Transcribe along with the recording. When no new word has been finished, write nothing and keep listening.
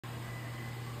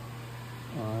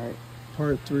Alright,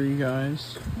 part 3,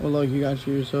 guys. Oh, look, you got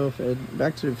yourself a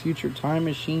Back to the Future time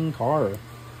machine car.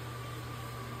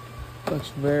 Looks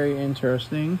very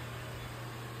interesting.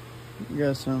 You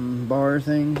got some bar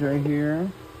things right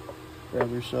here.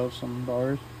 Grab yourself some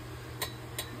bars.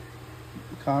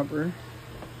 Copper.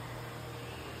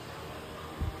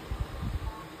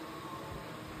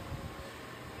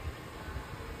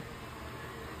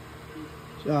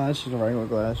 Oh, that's just a regular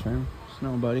glass room. It's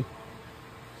nobody.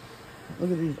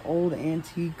 Look at these old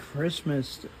antique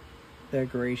Christmas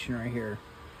decoration right here.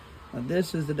 Now,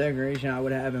 this is the decoration I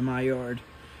would have in my yard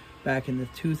back in the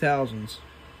 2000s.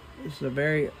 This is a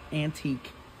very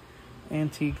antique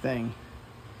thing.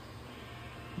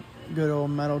 Good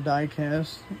old metal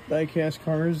die-cast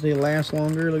cars. They last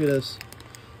longer. Look at this.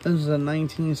 This is a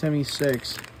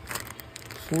 1976.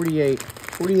 48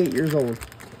 years old.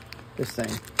 This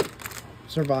thing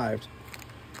survived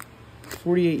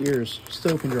 48 years.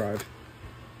 Still can drive.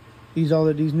 These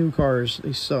new cars,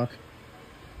 they suck.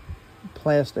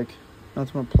 Plastic.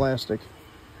 Nothing but plastic.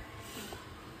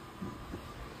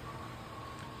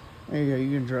 There you go.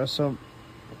 You can dress up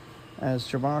as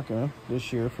Chewbacca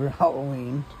this year for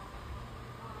Halloween.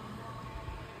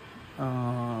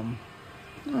 Oh,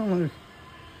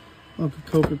 look at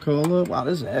Coca-Cola. Wow,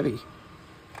 this is heavy.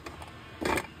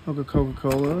 Look at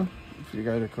Coca-Cola. If you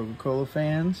guys are Coca-Cola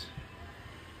fans.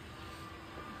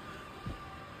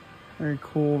 Very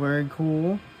cool, very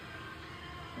cool.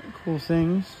 Cool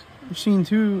things. I think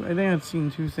I've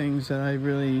seen two things that I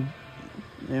really,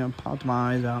 popped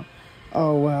my eyes out.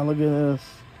 Oh, wow, look at this.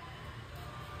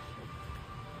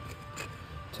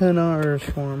 $10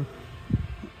 for them.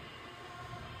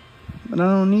 But I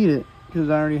don't need it, because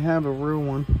I already have a real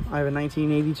one. I have a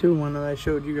 1982 one that I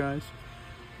showed you guys.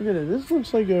 Look at it. This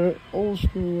looks like an old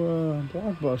school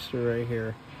Blockbuster right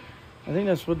here. I think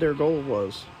that's what their goal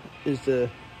was, is to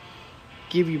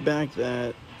give you back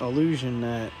that illusion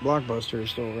that Blockbuster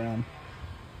is still around.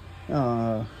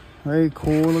 Very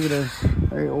cool. Look at this.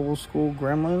 Very old school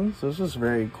Gremlins. This is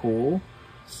very cool.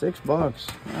 $6.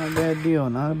 Not a bad deal.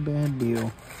 Not a bad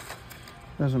deal.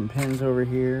 There's some pins over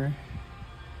here.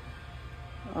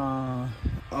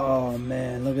 Oh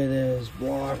man, look at this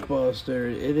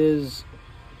Blockbuster.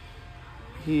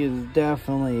 He is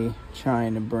definitely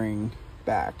trying to bring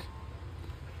back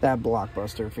that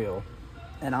Blockbuster feel.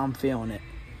 And I'm feeling it.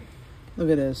 Look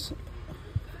at this.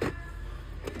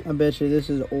 I bet you this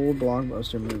is old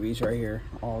Blockbuster movies right here.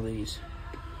 All these.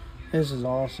 This is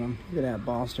awesome. Look at that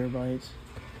Boster Bites.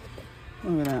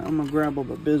 Look at that. I'm going to grab up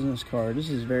a business card. This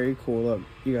is very cool. Look,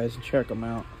 you guys can check them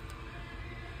out.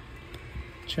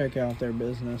 Check out their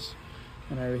business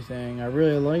and everything. I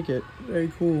really like it.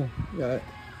 Very cool. Got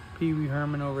Pee Wee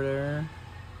Herman over there.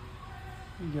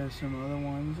 You got some other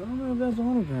ones. I don't know if that's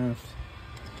autographed.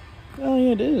 Oh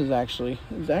yeah, it is actually.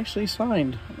 It's actually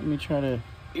signed. Let me try to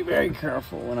be very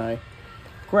careful when I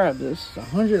grab this. It's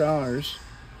 $100.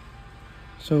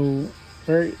 So,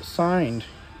 very signed.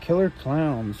 Killer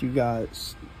Clowns. You got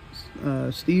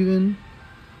Steven,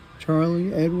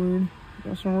 Charlie, Edward.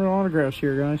 Got some real autographs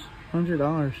here, guys.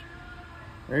 $100.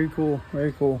 Very cool.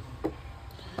 Very cool.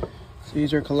 So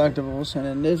these are collectibles, and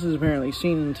then this is apparently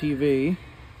seen on TV.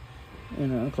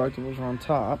 Collectibles are on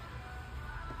top.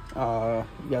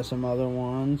 You got some other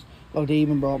ones. Oh, they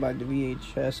even brought back the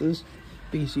VHSs,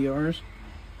 VCRs,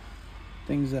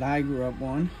 things that I grew up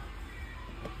on.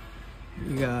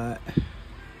 You got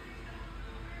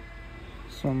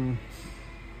some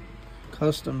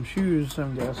custom shoes,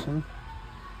 I'm guessing.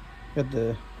 Got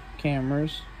the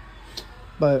cameras,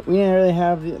 but we didn't really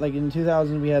have like in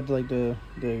 2000 we had like the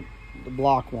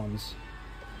block ones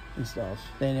and stuff.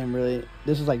 They didn't really.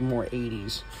 This is like more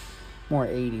 80s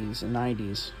and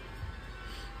 90s.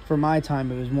 For my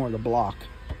time, it was more the block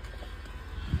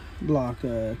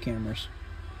cameras.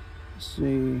 Let's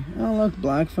see. Oh, look,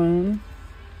 Black Phone.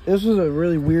 This was a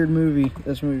really weird movie.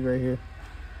 This movie right here.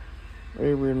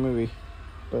 Very weird movie,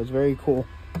 but it's very cool.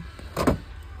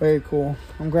 Very cool.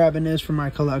 I'm grabbing this for my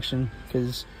collection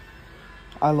because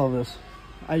I love this.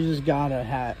 I just got a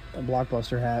hat, a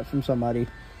Blockbuster hat from somebody,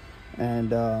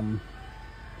 and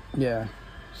yeah.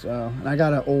 So, and I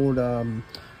got an old.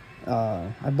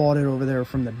 I bought it over there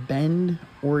from the Bend,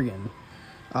 Oregon.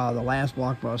 The last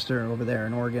Blockbuster over there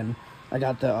in Oregon. I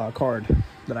got the card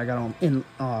that I got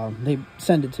on. They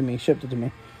sent it to me, shipped it to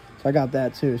me. So I got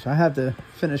that too. So I have to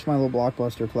finish my little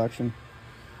Blockbuster collection.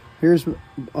 Here's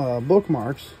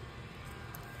bookmarks.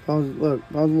 I was a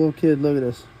little kid. Look at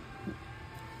this.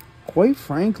 Quite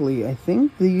frankly, I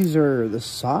think these are the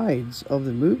sides of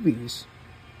the movies.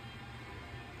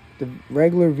 The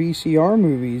regular VCR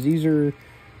movies. These are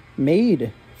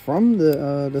made from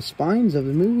the spines of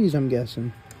the movies, I'm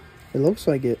guessing. It looks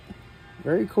like it.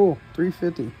 Very cool.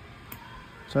 $3.50.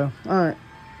 So, alright.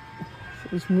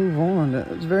 Let's move on.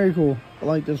 It's very cool. I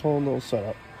like this whole little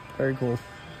setup. Very cool.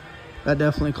 That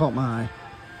definitely caught my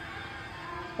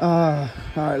eye.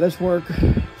 Alright, let's work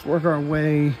our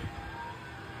way.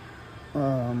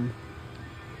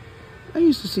 I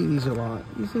used to see these a lot.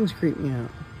 These things creep me out.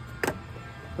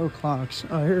 Oh, clocks.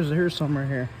 Oh, here's some right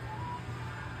here.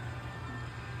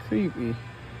 Creepy.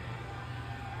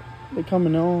 They come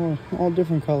in all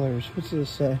different colors. What's this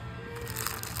say?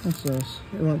 What's this?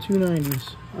 They want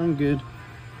 290s. I'm good.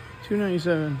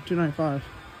 297, 295.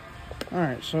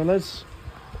 Alright, so let's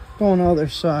go on the other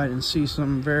side and see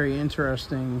some very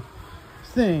interesting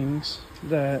things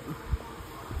that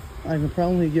I can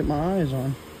probably get my eyes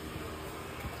on.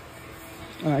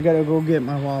 And I gotta go get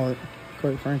my wallet,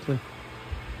 quite frankly.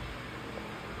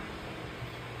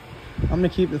 I'm gonna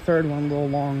keep the third one a little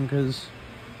long because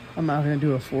I'm not gonna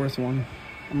do a fourth one.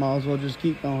 I might as well just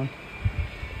keep going.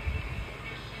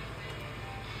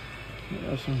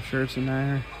 Got some shirts in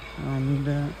there. I don't need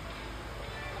that.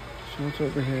 So what's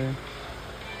over here?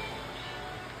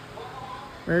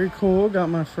 Very cool. Got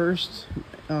my first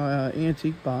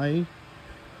antique buy.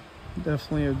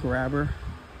 Definitely a grabber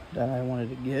that I wanted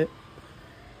to get.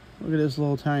 Look at this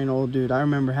little Italian old dude. I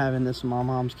remember having this in my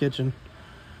mom's kitchen.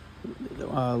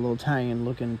 Little Italian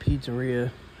looking pizzeria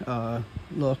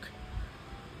look.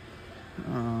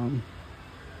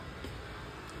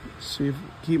 See if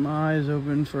keep my eyes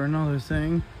open for another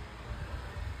thing.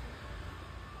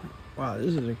 Wow,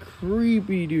 this is a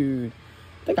creepy dude.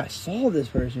 I think I saw this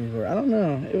person before. I don't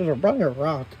know. It was probably a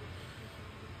rock.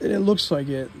 And it looks like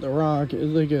it. The rock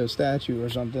is like a statue or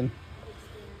something.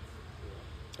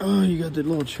 Oh, you got the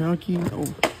little Chucky.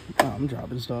 Oh, I'm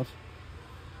dropping stuff.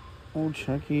 Old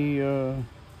Chucky,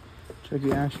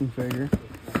 Chucky action figure.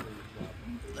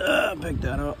 Pick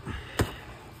that up.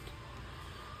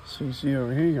 So you see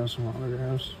over here, you got some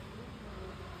autographs.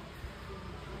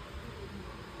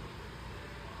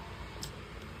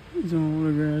 Some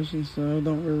autographs and stuff.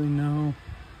 Don't really know.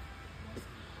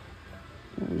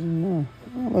 Oh,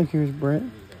 like here's Brett.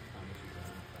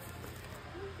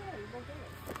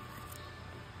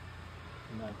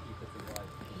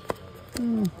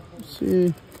 Let's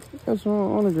see. Got some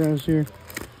autographs here.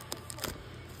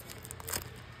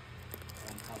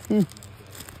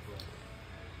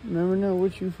 Never know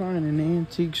what you find in an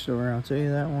antique store, I'll tell you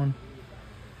that one.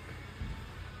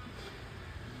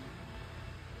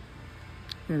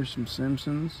 Here's some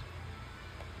Simpsons.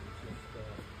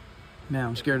 Now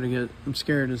I'm scared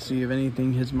to see if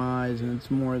anything hits my eyes and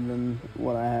it's more than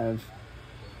what I have,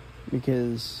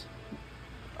 because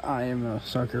I am a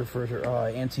sucker for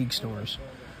antique stores.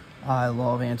 I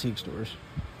love antique stores.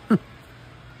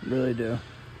 Really do.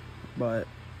 But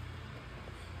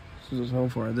so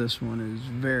far this one is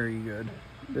very good.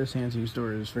 This antique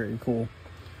store is very cool.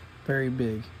 Very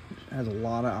big. It has a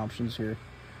lot of options here.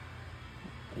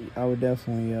 I would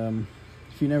definitely,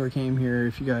 if you never came here,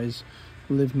 if you guys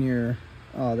live near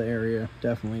the area,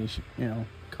 definitely,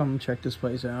 come check this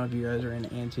place out if you guys are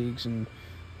into antiques and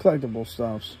collectible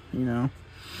stuffs,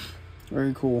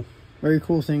 Very cool. Very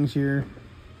cool things here.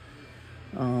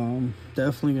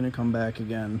 Definitely gonna come back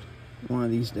again one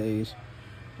of these days.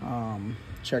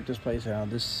 Check this place out.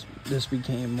 This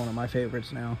became one of my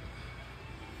favorites now,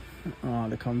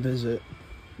 to come visit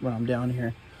when I'm down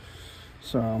here.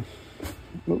 So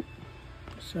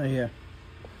yeah,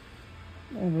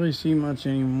 I don't really see much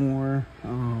anymore.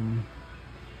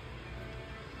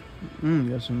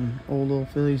 Got some old little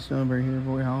Philly stuff right here,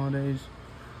 Boy Holidays,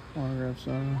 autograph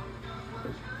stuff.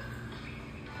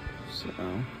 So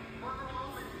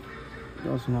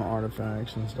got some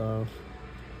artifacts and stuff.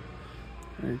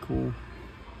 Very cool.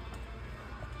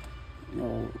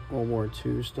 World War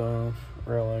II stuff,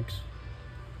 relics.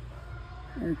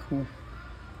 Very cool.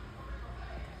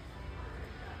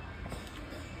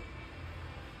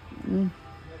 I'm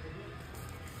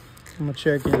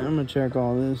gonna check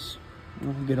all this.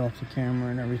 I'll get off the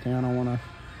camera and everything. I don't want to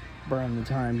burn the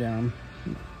time down.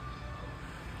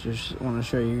 Just want to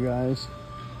show you guys.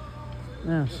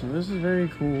 Yeah, so this is very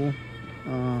cool.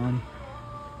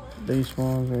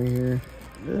 Baseballs right here.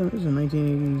 Yeah, this is a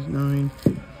 1989.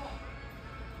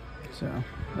 So,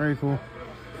 very cool.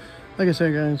 Like I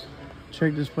said, guys,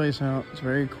 check this place out. It's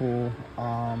very cool.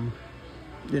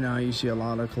 You see a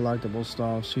lot of collectible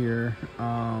stuffs here.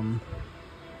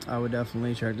 I would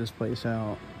definitely check this place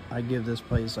out. I give this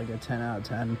place like a 10 out of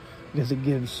 10 because it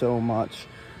gives so much.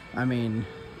 I mean,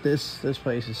 this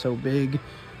place is so big,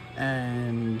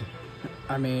 and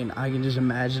I mean, I can just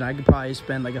imagine I could probably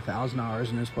spend like $1,000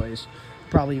 in this place,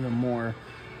 probably even more.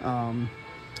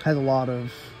 Has a lot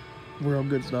of real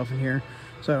good stuff in here.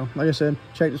 So, like I said,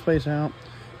 check this place out.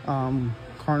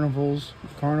 Carnival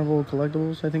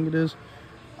Collectables, I think it is.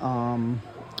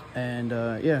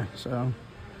 Yeah, so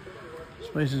this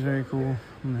place is very cool.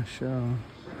 I'm gonna show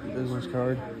the business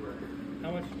card.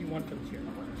 How much do you want for this here?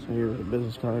 So here's the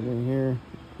business card in here.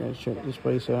 You guys check this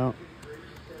place out.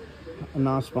 I'm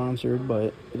not sponsored,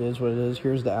 but it is what it is.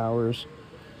 Here's the hours.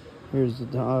 Here's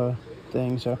the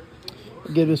thing. So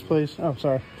I give this place,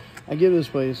 I give this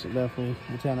place definitely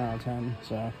a 10 out of 10.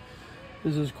 So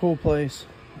this is a cool place,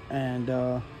 and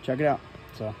check it out.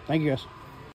 So thank you guys.